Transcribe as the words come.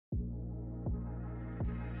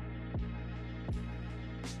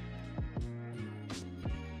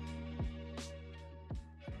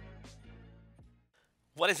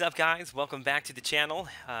What is up, guys? Welcome back to the channel.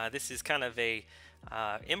 This is kind of a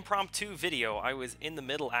impromptu video. I was in the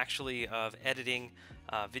middle actually of editing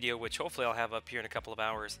a video, which hopefully I'll have up here in a couple of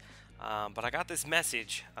hours. But I got this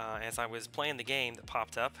message as I was playing the game that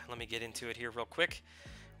popped up. Let me get into it here real quick.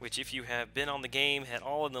 Which, if you have been on the game at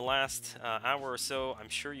all in the last hour or so, I'm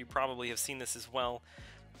sure you probably have seen this as well.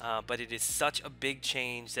 But it is such a big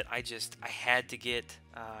change that I had to get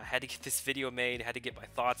this video made, had to get my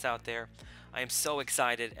thoughts out there. I am so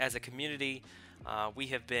excited. As a community, we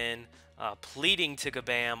have been pleading to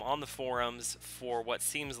Kabam on the forums for what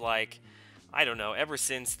seems like, I don't know, ever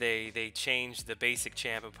since they changed the basic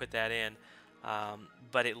champ and put that in.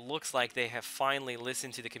 But it looks like they have finally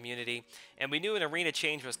listened to the community, and we knew an arena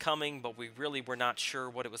change was coming, but we really were not sure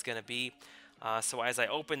what it was going to be. So as I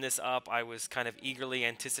opened this up, I was kind of eagerly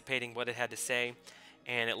anticipating what it had to say,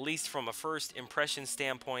 and at least from a first impression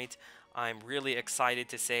standpoint, I'm really excited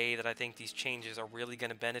to say that I think these changes are really going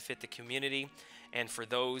to benefit the community, and for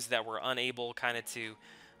those that were unable kind of to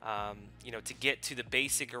to get to the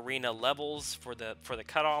basic arena levels for the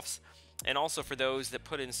cutoffs, and also for those that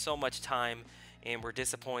put in so much time and were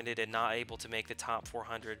disappointed and not able to make the top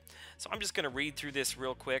 400. So I'm just going to read through this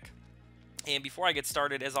real quick. And before I get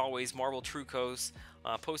started, as always, Marvel Trucos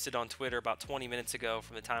posted on Twitter about 20 minutes ago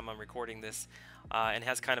from the time I'm recording this, and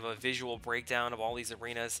has kind of a visual breakdown of all these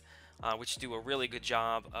arenas, which do a really good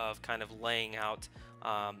job of kind of laying out,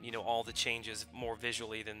 all the changes more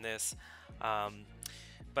visually than this.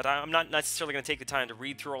 But I'm not necessarily going to take the time to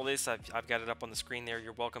read through all this. I've got it up on the screen there.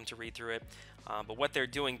 You're welcome to read through it. But what they're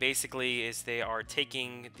doing basically is they are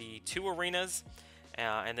taking the 2 arenas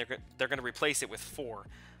and they're going to replace it with 4.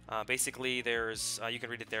 Basically, there's you can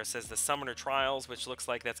read it there. It says the Summoner Trials, which looks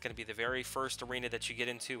like that's going to be the very first arena that you get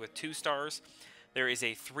into with 2 stars. There is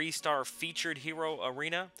a 3-star featured hero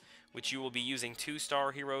arena, which you will be using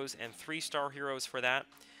 2-star heroes and 3-star heroes for that.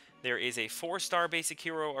 There is a 4-star basic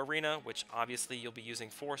hero arena, which obviously you'll be using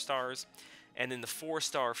 4 stars. And then the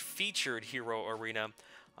 4-star featured hero arena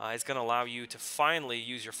is going to allow you to finally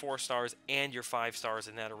use your 4 stars and your 5 stars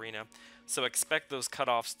in that arena. So expect those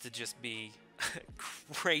cutoffs to just be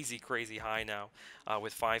crazy high now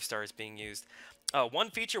with 5 stars being used. One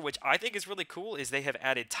feature which I think is really cool is they have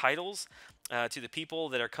added titles to the people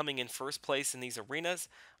that are coming in first place in these arenas.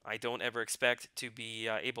 I don't ever expect to be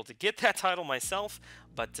able to get that title myself,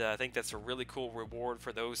 but I think that's a really cool reward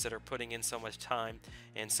for those that are putting in so much time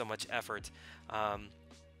and so much effort.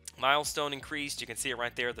 Milestone increased. You can see it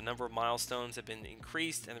right there. The number of milestones have been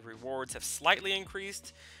increased and the rewards have slightly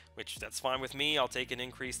increased, which that's fine with me. I'll take an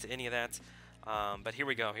increase to any of that. But here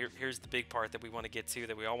we go. Here's the big part that we want to get to,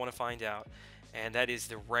 that we all want to find out, and that is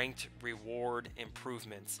the ranked reward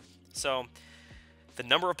improvements. So the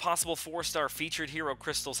number of possible 4-star featured hero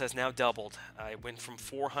crystals has now doubled. It went from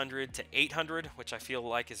 400 to 800, which I feel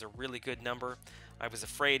like is a really good number. I was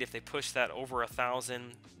afraid if they pushed that over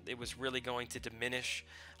 1,000, it was really going to diminish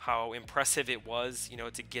how impressive it was,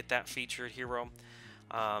 to get that featured hero.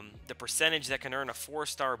 The percentage that can earn a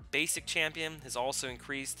 4-star basic champion has also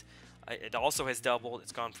increased. It also has doubled.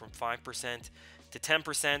 It's gone from 5% to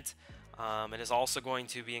 10%. It is also going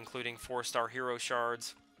to be including 4-star hero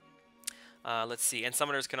shards. Let's see. And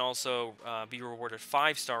summoners can also be rewarded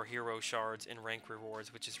 5-star hero shards in rank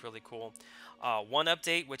rewards, which is really cool. One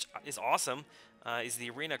update, which is awesome, is the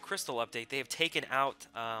Arena Crystal update. They have taken out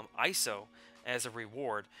ISO as a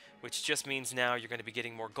reward, which just means now you're going to be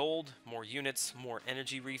getting more gold, more units, more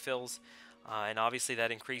energy refills. And obviously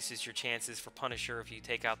that increases your chances for Punisher if you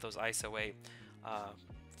take out those ISO 8.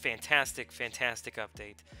 Fantastic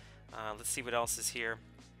update. Let's see what else is here.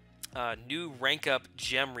 New rank up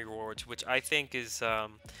gem rewards, which I think is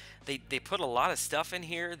they put a lot of stuff in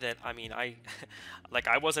here that I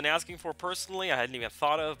I wasn't asking for personally. I hadn't even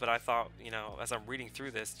thought of, but I thought, as I'm reading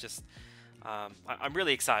through this, just I'm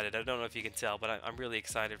really excited. I don't know if you can tell, but I'm really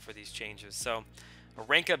excited for these changes. So a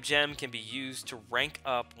rank up gem can be used to rank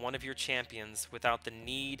up one of your champions without the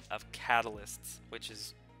need of catalysts, which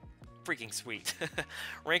is freaking sweet.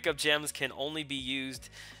 Rank up gems can only be used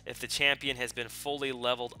if the champion has been fully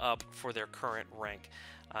leveled up for their current rank.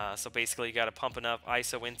 So basically you got to pump enough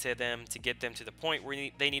ISO into them to get them to the point where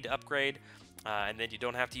they need to upgrade, and then you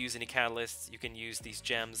don't have to use any catalysts. You can use these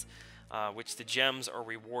gems, which the gems are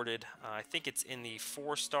rewarded. I think it's in the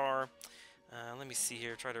 4-star. Let me see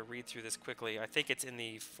here, try to read through this quickly. I think it's in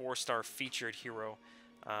the 4-star featured hero.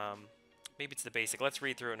 Maybe it's the basic. Let's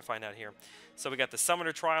read through it and find out here. So we got the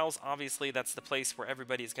Summoner Trials. Obviously, that's the place where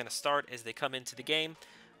everybody is going to start as they come into the game.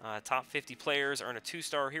 Top 50 players earn a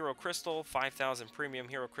 2-star hero crystal, 5,000 premium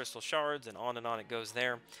hero crystal shards, and on it goes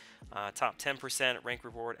there. Top 10% rank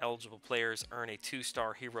reward eligible players earn a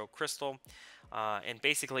 2-star hero crystal. And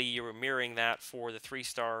basically you were mirroring that for the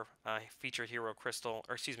 3-star featured hero crystal,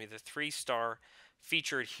 or excuse me, the 3-star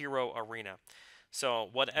featured hero arena. So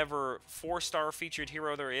whatever 4-star featured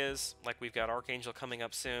hero there is, like we've got Archangel coming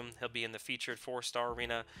up soon, he'll be in the featured 4-star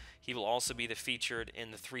arena. He will also be the featured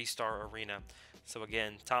in the 3-star arena. So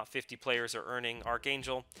again, top 50 players are earning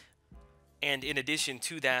Archangel. And in addition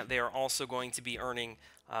to that, they are also going to be earning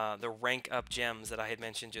the rank up gems that I had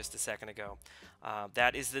mentioned just a second ago.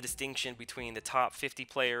 That is the distinction between the top 50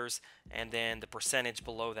 players and then the percentage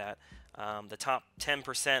below that. The top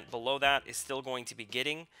 10% below that is still going to be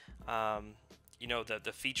getting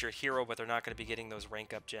the featured hero, but they're not going to be getting those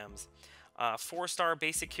rank up gems. 4-star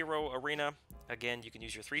basic hero arena, again, you can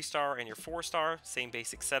use your 3-star and your 4-star, same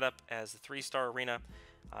basic setup as the 3-star arena.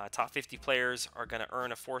 Top 50 players are going to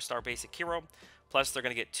earn a 4-star basic hero, plus they're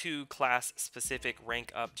going to get 2 class-specific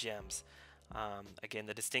rank-up gems. Again,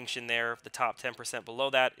 the distinction there, the top 10% below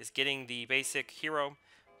that is getting the basic hero,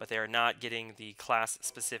 but they are not getting the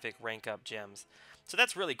class-specific rank-up gems. So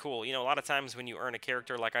that's really cool. You know, a lot of times when you earn a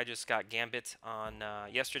character, like I just got Gambit on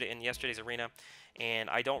yesterday's arena, and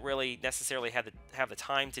I don't really necessarily have the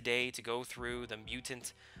time today to go through the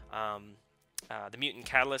mutant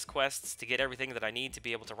catalyst quests to get everything that I need to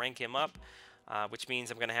be able to rank him up, which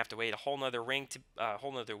means I'm going to have to wait a whole nother week,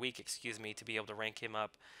 to be able to rank him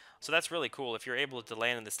up. So that's really cool. If you're able to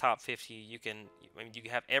land in this top 50, you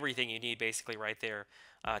have everything you need basically right there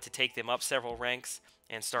to take them up several ranks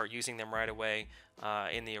and start using them right away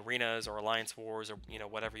in the arenas or alliance wars or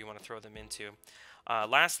whatever you want to throw them into.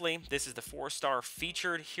 Lastly, this is the 4-star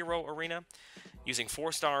featured hero arena. Using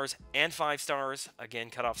 4 stars and 5 stars,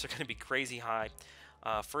 again, cutoffs are going to be crazy high.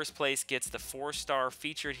 First place gets the 4-star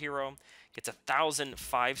featured hero, gets 1,000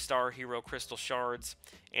 5-star hero crystal shards,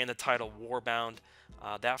 and the title Warbound.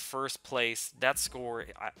 That first place, that score,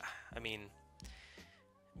 I mean,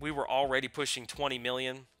 we were already pushing 20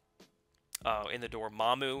 million in the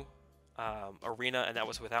Dormammu arena, and that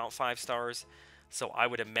was without 5 stars. So I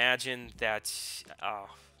would imagine that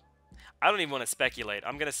I don't even want to speculate.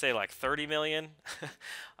 I'm gonna say like 30 million,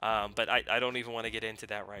 but I don't even want to get into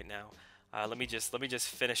that right now. Let me just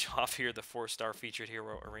finish off here the 4-star featured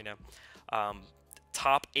hero arena.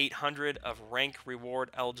 Top 800 of rank reward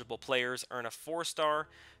eligible players earn a 4-star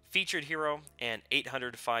featured hero and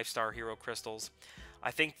 800 5-star hero crystals.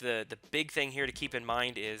 I think the big thing here to keep in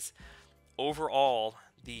mind is overall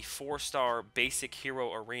the 4-star basic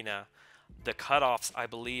hero arena, the cutoffs I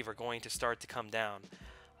believe are going to start to come down.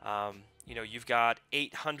 You've got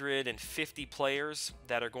 850 players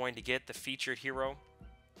that are going to get the featured hero.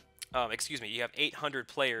 You have 800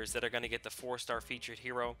 players that are going to get the 4-star featured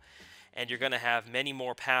hero, and you're going to have many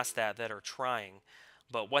more past that are trying.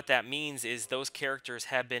 But what that means is those characters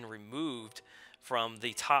have been removed from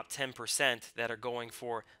the top 10% that are going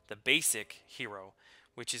for the basic hero,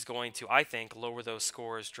 which is going to, I think, lower those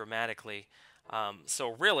scores dramatically.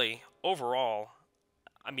 So really, overall,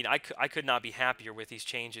 I mean, I could not be happier with these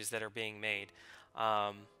changes that are being made.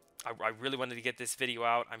 I really wanted to get this video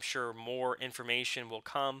out. I'm sure more information will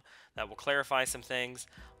come that will clarify some things,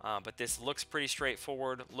 but this looks pretty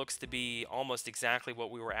straightforward. Looks to be almost exactly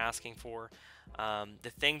what we were asking for.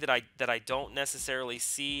 The thing that I don't necessarily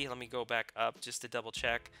see, let me go back up just to double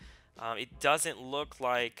check. It doesn't look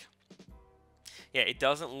like, it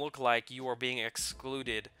doesn't look like you are being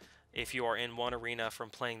excluded if you are in one arena from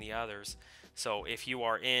playing the others. So if you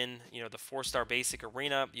are in, the 4-star basic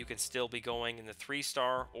arena, you can still be going in the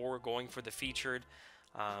 3-star or going for the featured.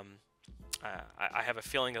 I have a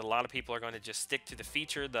feeling that a lot of people are going to just stick to the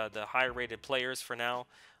featured, the higher rated players for now.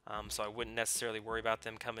 So I wouldn't necessarily worry about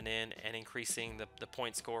them coming in and increasing the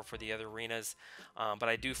point score for the other arenas. But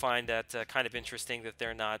I do find that kind of interesting that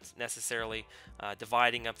they're not necessarily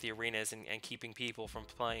dividing up the arenas and keeping people from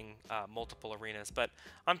playing multiple arenas. But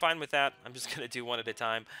I'm fine with that. I'm just going to do one at a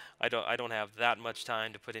time. I don't have that much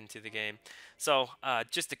time to put into the game. So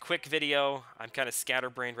just a quick video. I'm kind of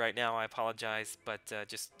scatterbrained right now. I apologize, but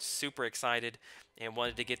just super excited and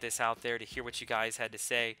wanted to get this out there to hear what you guys had to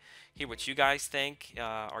say, hear what you guys think.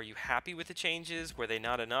 Are you happy with the changes? Were they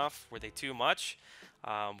not enough? Were they too much?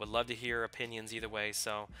 Would love to hear opinions either way,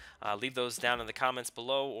 so leave those down in the comments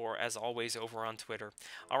below, or as always over on Twitter.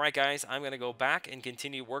 Alright guys, I'm going to go back and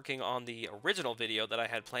continue working on the original video that I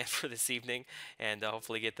had planned for this evening, and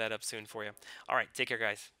hopefully get that up soon for you. Alright, take care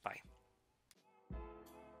guys. Bye.